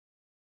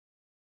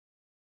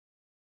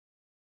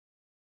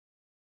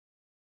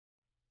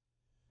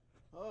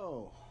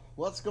Oh,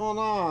 what's going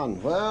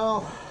on?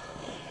 Well,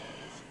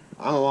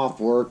 I'm off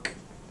work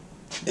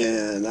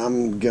and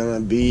I'm gonna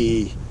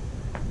be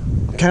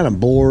kind of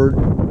bored.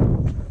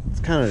 It's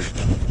kind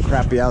of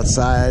crappy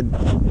outside.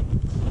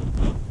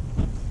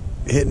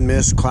 Hit and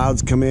miss,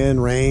 clouds come in,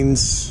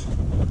 rains,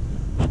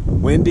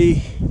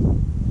 windy.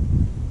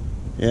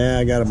 Yeah,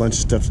 I got a bunch of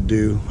stuff to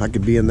do. I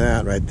could be in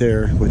that right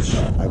there, which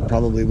I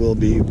probably will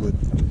be with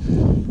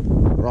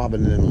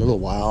Robin in a little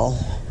while.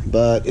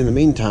 But in the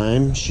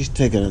meantime, she's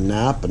taking a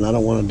nap and I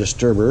don't want to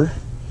disturb her.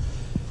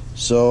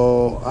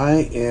 So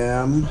I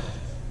am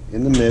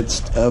in the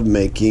midst of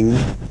making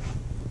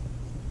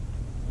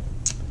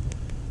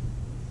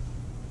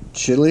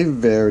chili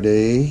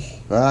verde.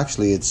 Well,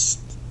 actually, it's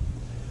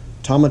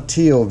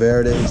tomatillo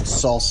verde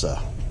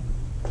salsa.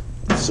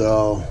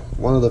 So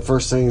one of the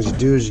first things you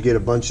do is you get a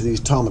bunch of these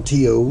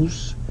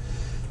tomatillos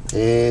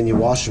and you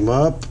wash them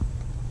up,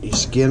 you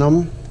skin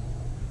them,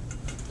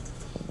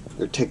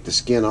 or take the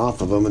skin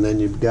off of them, and then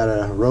you've got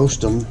to roast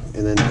them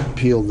and then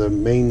peel the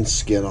main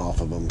skin off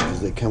of them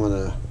because they come in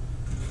a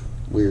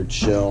weird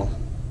shell.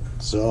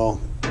 So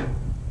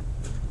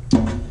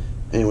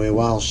anyway,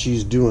 while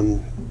she's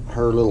doing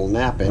her little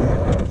napping,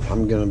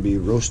 I'm gonna be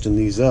roasting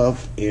these up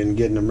and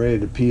getting them ready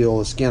to peel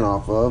the skin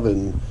off of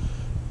and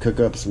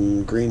cook up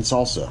some green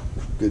salsa.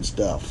 Good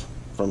stuff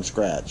from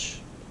scratch.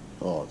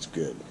 Oh, it's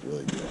good,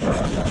 really good.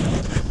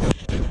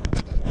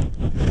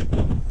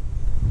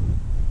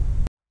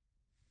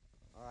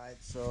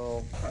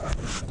 So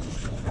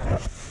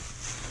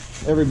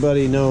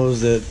everybody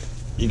knows that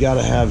you got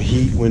to have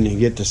heat when you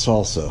get to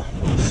salsa.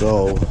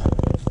 So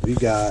we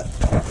got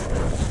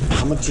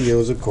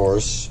tomatillos, of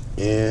course,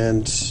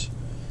 and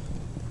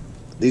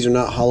these are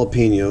not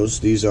jalapenos.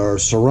 These are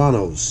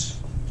serranos.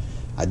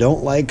 I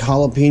don't like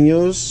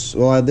jalapenos.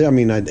 Well, I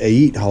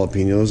eat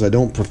jalapenos. I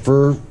don't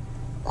prefer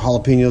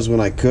jalapenos when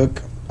I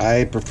cook.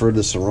 I prefer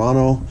the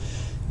serrano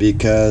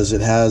because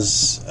it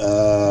has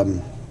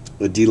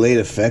a delayed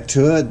effect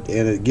to it,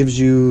 and it gives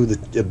you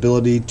the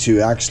ability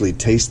to actually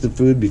taste the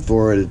food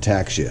before it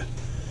attacks you.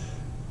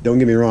 Don't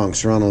get me wrong,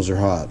 serranos are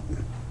hot.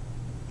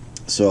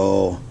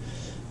 So,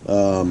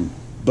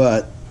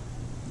 but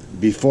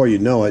before you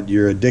know it,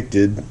 you're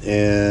addicted,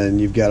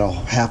 and you've got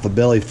half a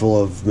belly full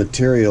of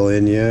material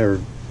in you, or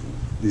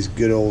these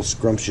good old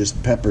scrumptious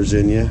peppers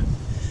in you,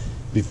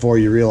 before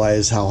you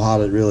realize how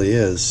hot it really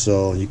is.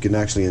 So you can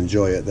actually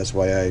enjoy it. That's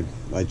why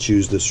I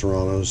choose the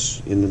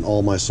serranos in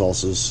all my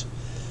salsas.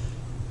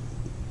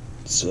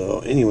 So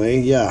anyway,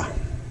 yeah,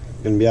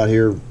 gonna be out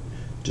here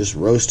just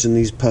roasting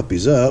these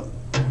puppies up,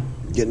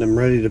 getting them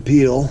ready to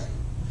peel,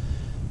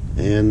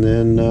 and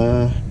then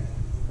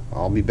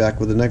I'll be back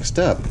with the next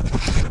step.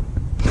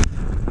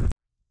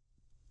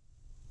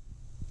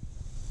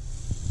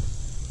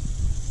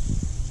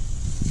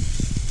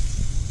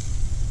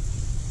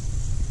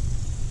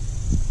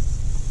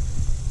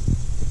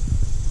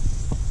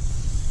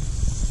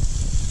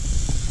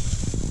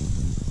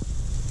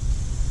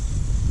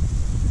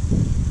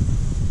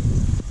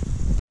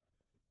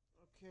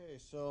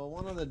 So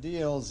one of the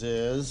deals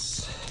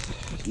is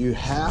you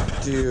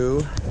have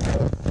to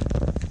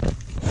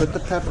put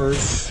the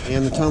peppers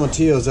and the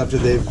tomatillos after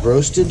they've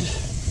roasted.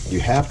 You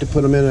have to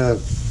put them in a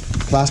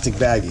plastic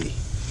baggie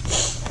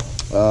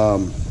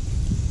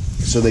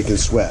so they can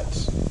sweat.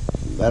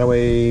 That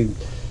way,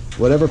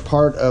 whatever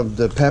part of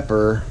the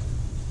pepper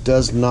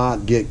does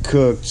not get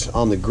cooked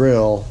on the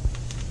grill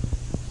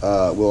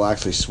will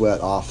actually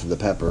sweat off the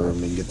pepper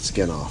and get the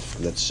skin off.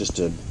 That's just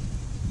a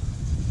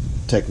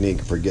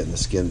technique for getting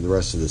the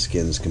rest of the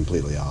skins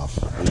completely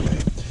off. Anyway,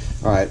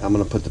 all right, I'm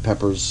gonna put the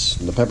peppers,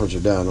 and the peppers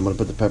are done. I'm gonna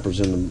put the peppers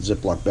in the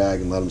Ziploc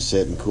bag and let them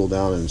sit and cool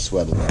down and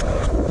sweat a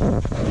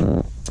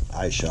little.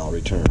 I shall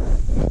return.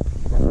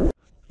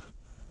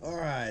 All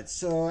right,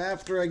 so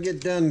after I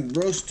get done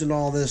roasting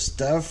all this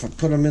stuff, I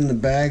put them in the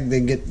bag. They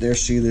get there,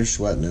 see, they're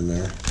sweating in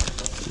there.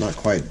 Not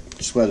quite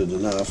sweated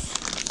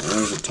enough. And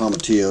there's the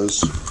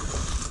tomatillos.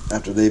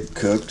 After they've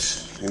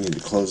cooked, I need to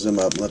close them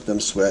up and let them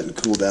sweat and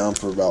cool down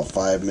for about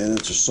 5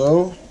 minutes or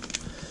so.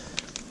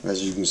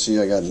 As you can see,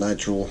 I got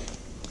nitrile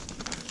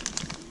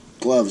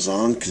gloves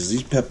on because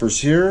these peppers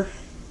here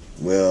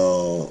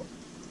will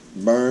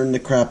burn the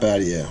crap out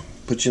of you.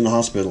 Put you in the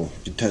hospital.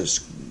 You touch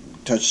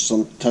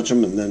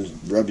them and then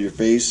rub your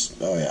face.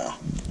 Oh yeah,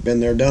 been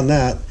there, done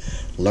that.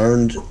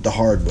 Learned the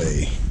hard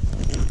way.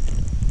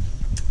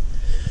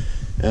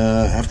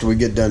 After we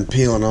get done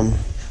peeling them,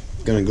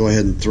 I'm gonna go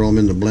ahead and throw them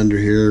in the blender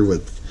here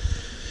with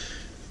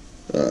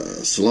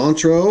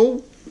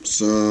cilantro,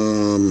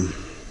 some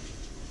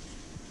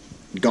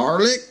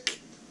garlic,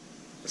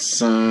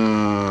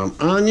 some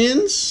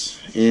onions,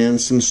 and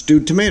some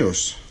stewed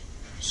tomatoes.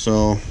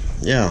 So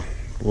yeah,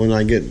 when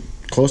I get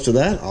close to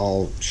that,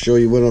 I'll show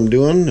you what I'm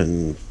doing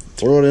and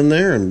throw it in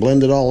there and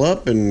blend it all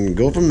up and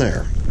go from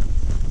there.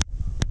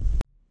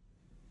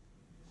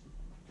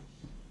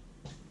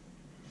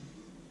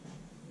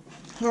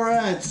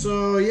 Alright,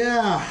 so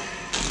yeah.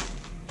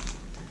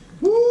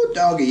 Woo,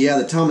 doggy. Yeah,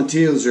 the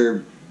tomatillos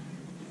are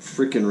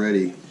freaking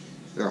ready.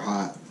 They're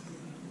hot.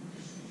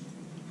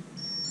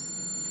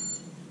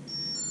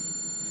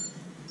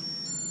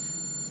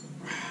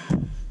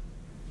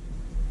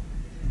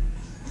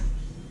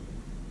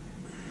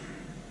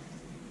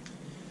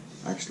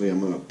 Actually, I'm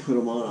going to put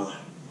them on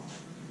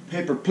a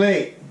paper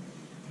plate.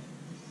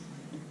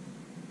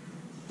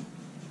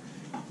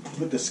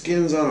 Put the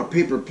skins on a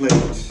paper plate.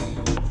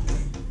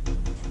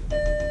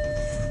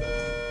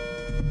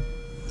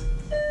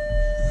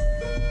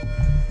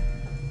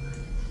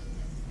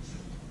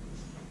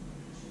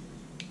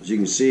 As you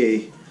can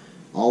see,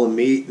 all the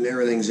meat and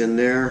everything's in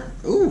there.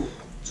 Ooh,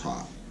 it's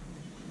hot.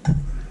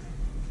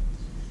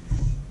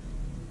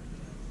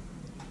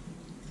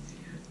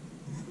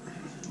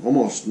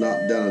 Almost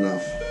not done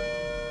enough.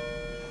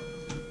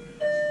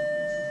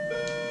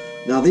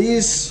 Now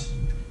these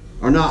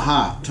are not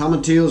hot.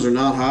 Tomatillos are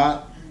not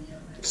hot,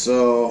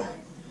 so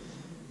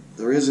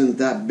there isn't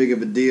that big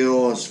of a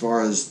deal as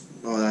far as,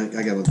 oh, I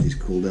gotta let these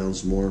cool down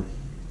some more,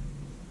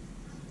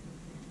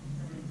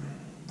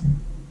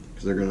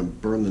 because they're gonna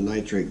burn the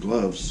nitrate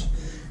gloves.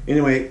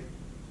 Anyway,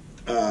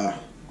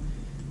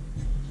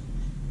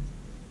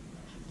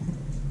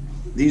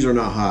 these are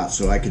not hot,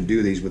 so I could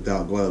do these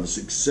without gloves,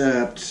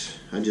 except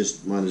I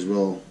just might as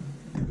well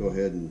go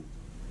ahead and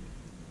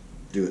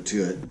do it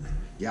to it.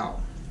 Yeah,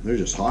 they're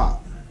just hot.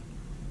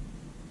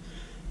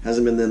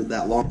 Hasn't been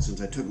that long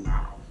since I took them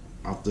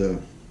off the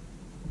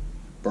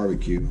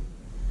barbecue.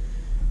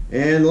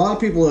 And a lot of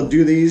people will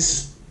do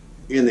these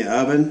in the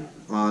oven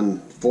on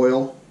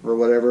foil or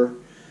whatever,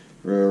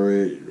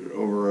 or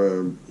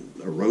over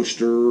a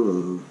roaster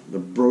or the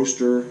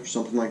broaster or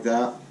something like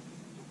that.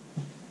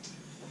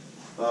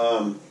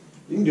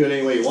 You can do it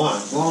any way you want,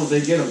 as long as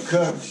they get them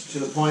cooked to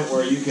the point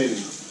where you can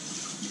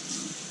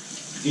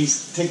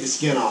take the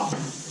skin off.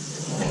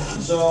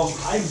 So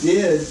I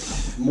did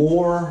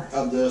more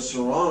of the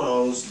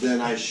serranos than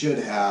I should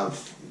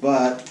have,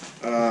 but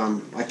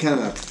I kind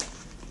of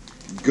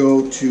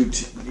go to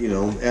you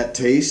know, at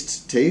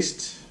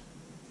taste.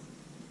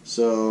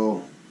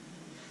 So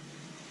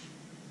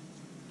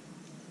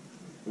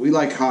we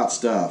like hot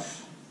stuff.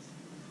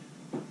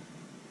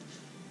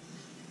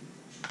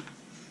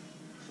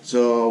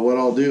 So what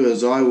I'll do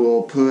is I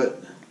will put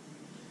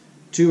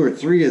 2 or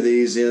 3 of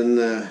these in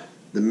the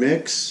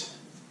mix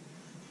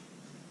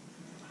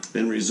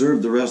and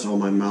reserve the rest. Oh,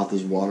 my mouth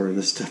is watering.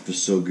 This stuff is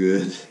so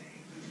good.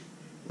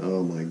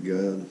 Oh my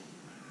God.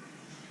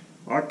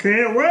 I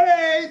can't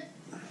wait!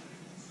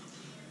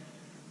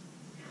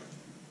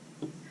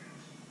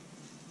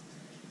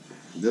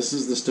 This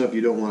is the stuff you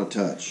don't want to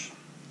touch.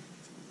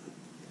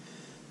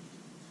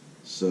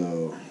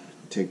 So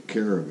take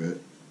care of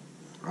it.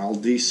 I'll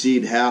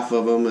de-seed half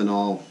of them, and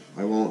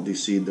I won't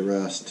de-seed the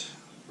rest.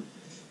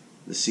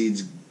 The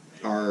seeds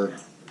are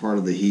part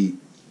of the heat.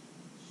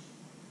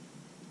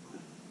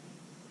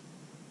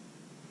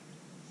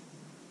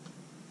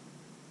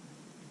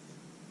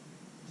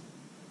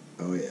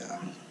 Oh yeah,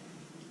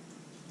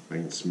 I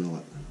can smell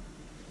it.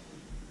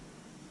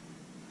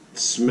 It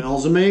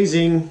smells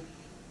amazing.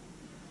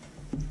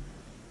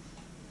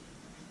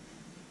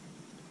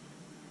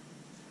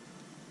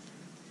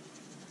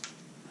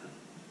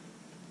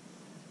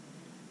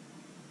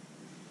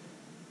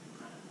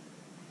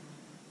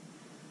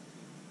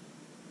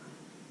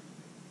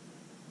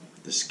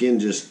 The skin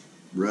just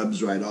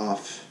rubs right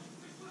off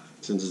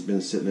since it's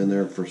been sitting in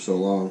there for so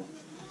long.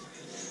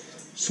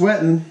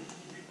 Sweating.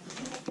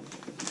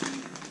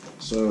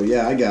 So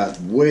yeah, I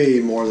got way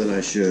more than I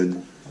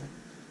should.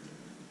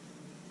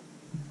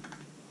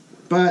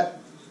 But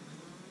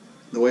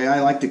the way I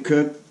like to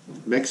cook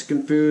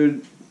Mexican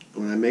food,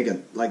 when I make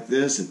it like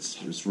this,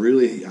 it's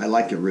really, I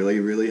like it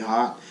really, really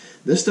hot.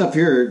 This stuff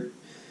here,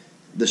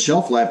 the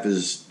shelf life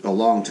is a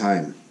long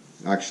time,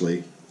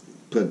 actually.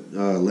 Put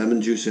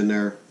lemon juice in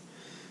there,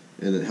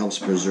 and it helps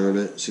preserve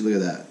it. See, look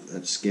at that.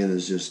 That skin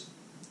is just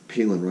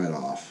peeling right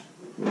off.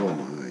 Oh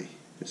my.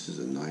 This is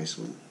a nice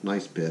one.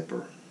 Nice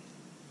pepper.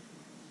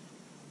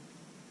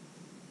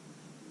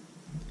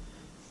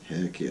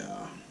 Heck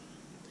yeah.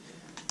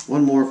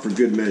 One more for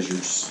good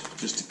measures,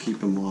 just to keep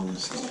them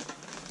honest.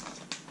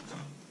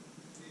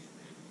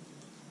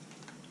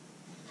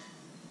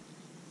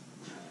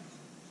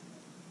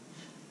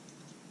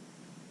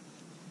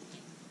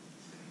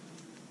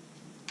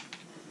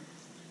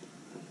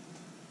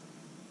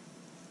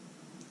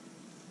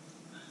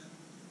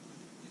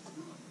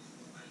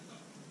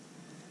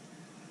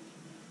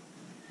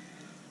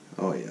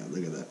 Oh yeah,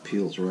 look at that,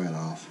 peels right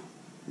off.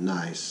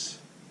 Nice.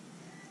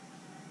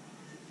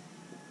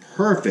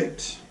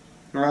 Perfect.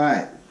 All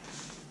right.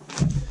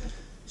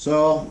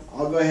 So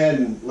I'll go ahead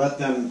and let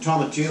them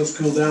tomatillos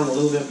cool down a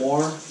little bit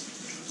more,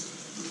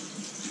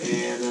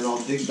 and then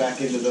I'll dig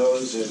back into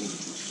those and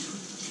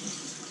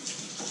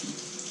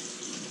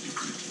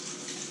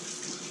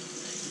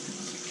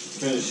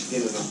finish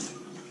skinning them.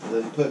 And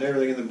then put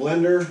everything in the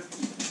blender,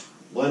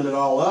 blend it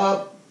all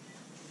up.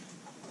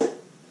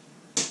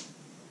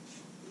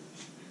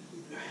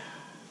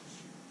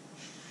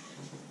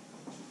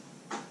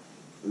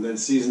 And then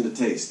season to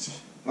taste.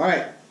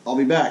 Alright, I'll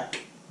be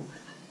back.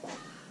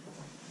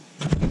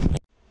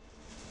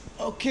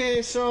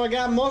 Okay, so I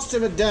got most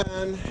of it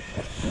done.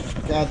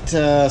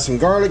 Got some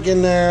garlic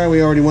in there.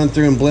 We already went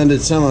through and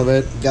blended some of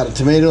it. Got a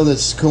tomato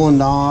that's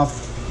cooling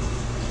off.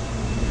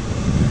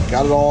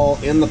 Got it all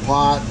in the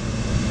pot.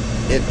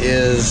 it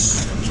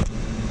is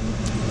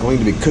going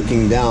to be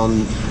cooking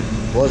down.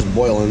 Was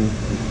boiling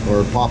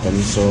or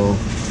popping, so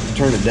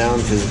turned it down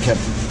because it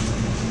kept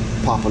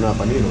popping up.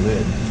 I need a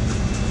lid.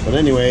 But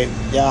anyway,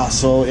 yeah,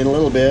 so in a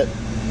little bit,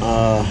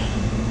 we'll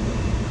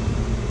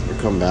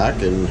come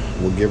back and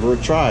we'll give her a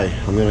try.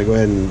 I'm going to go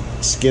ahead and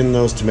skin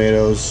those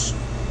tomatoes,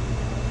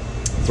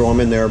 throw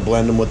them in there,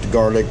 blend them with the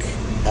garlic,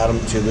 add them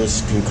to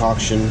this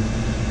concoction,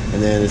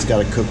 and then it's got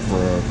to cook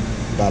for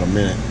about a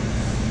minute,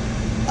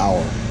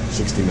 hour,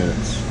 60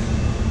 minutes.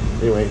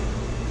 Anyway,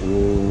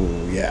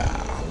 ooh,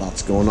 yeah,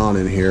 lots going on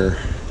in here.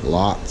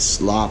 Lots.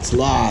 Look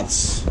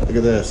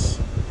at this.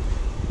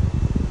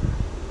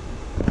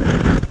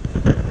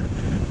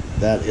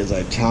 That is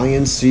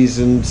Italian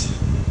seasoned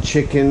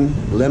chicken,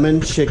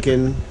 lemon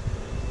chicken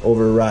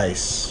over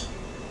rice.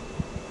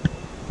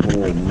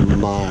 Oh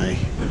my,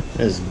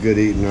 that's good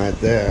eating right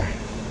there.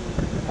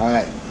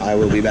 Alright, I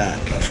will be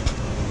back.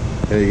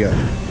 There you go.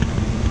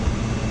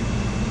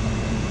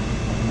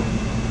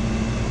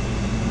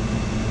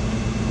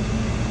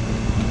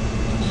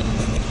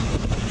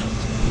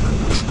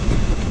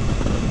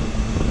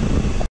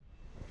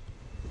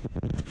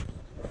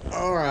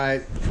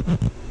 Alright.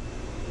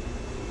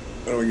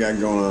 What do we got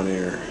going on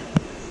here?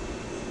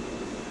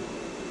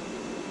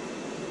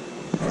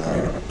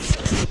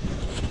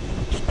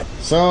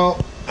 So,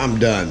 I'm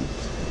done.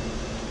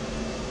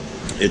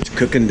 It's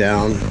cooking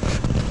down.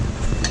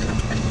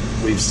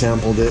 We've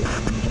sampled it.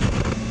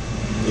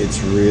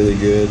 It's really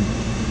good.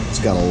 It's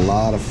got a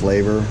lot of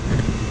flavor.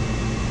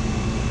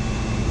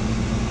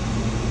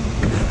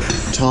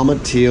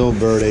 Tomatillo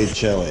verde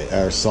chili,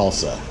 or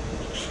salsa.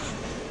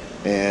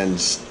 And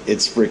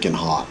it's freaking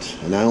hot.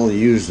 And I only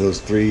use those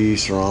 3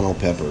 serrano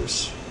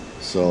peppers.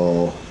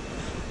 So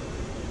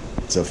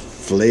it's a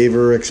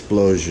flavor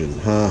explosion,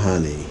 huh,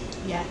 honey?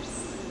 Yes.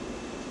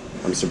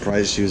 I'm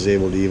surprised she was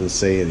able to even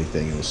say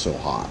anything. It was so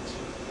hot.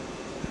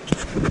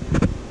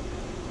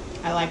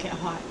 I like it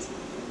hot.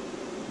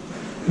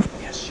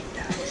 Yes, she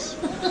does.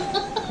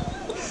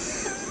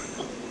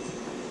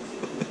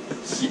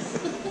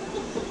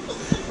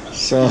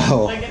 So,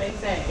 What can I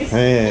say?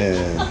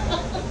 man.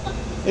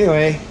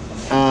 Anyway,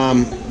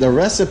 the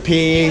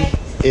recipe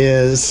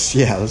is,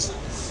 yeah,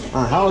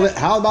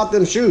 how about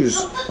them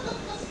shoes?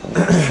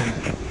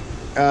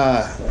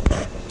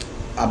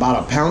 About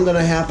 1.5 pounds of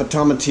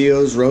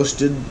tomatillos,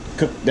 roasted,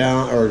 cooked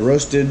down, or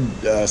roasted,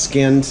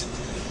 skinned.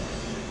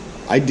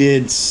 I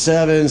did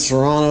 7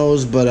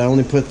 serranos, but I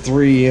only put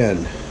 3 in,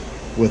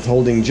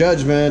 withholding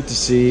judgment to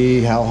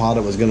see how hot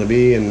it was going to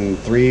be, and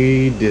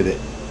 3 did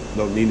it.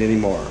 Don't need any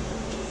more.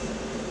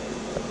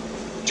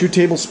 2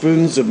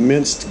 tablespoons of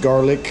minced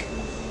garlic,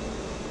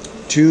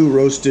 2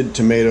 roasted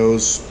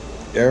tomatoes,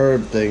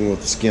 everything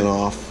with the skin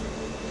off,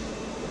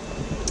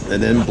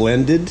 and then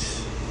blended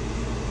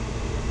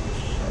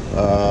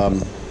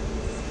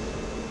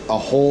a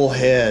whole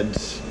head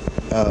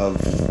of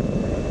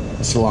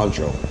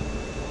cilantro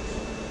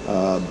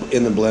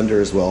in the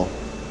blender as well.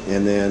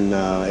 And then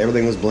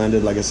everything was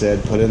blended, like I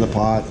said, put in the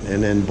pot,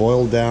 and then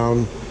boiled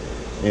down.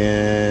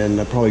 And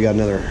I probably got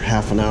another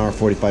half an hour,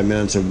 45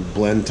 minutes of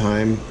blend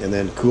time, and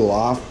then cool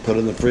off, put it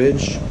in the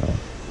fridge.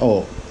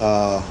 Oh,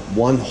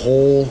 1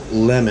 whole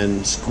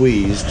lemon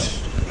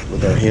squeezed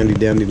with our handy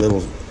dandy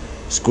little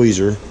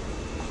squeezer.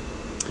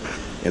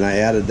 And I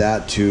added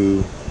that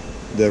to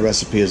the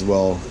recipe as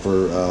well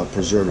for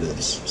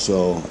preservatives,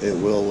 so it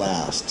will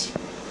last.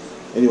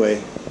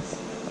 Anyway,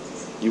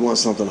 you want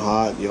something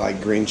hot, you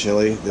like green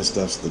chili, this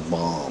stuff's the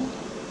bomb.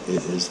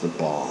 It is the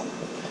bomb.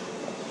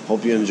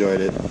 Hope you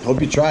enjoyed it.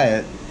 Hope you try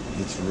it.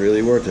 It's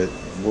really worth it.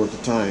 Worth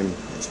the time.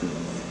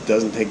 It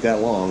doesn't take that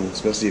long,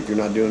 especially if you're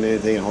not doing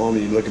anything at home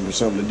and you're looking for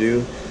something to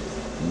do.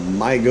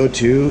 My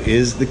go-to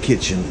is the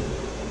kitchen.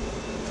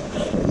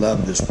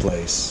 Love this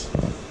place.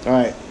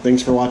 Alright,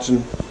 thanks for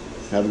watching.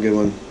 Have a good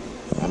one.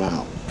 I'm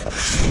out.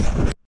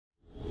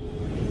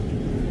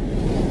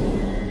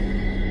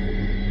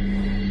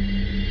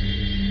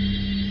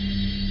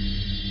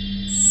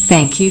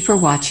 Thank you for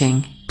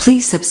watching.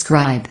 Please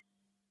subscribe.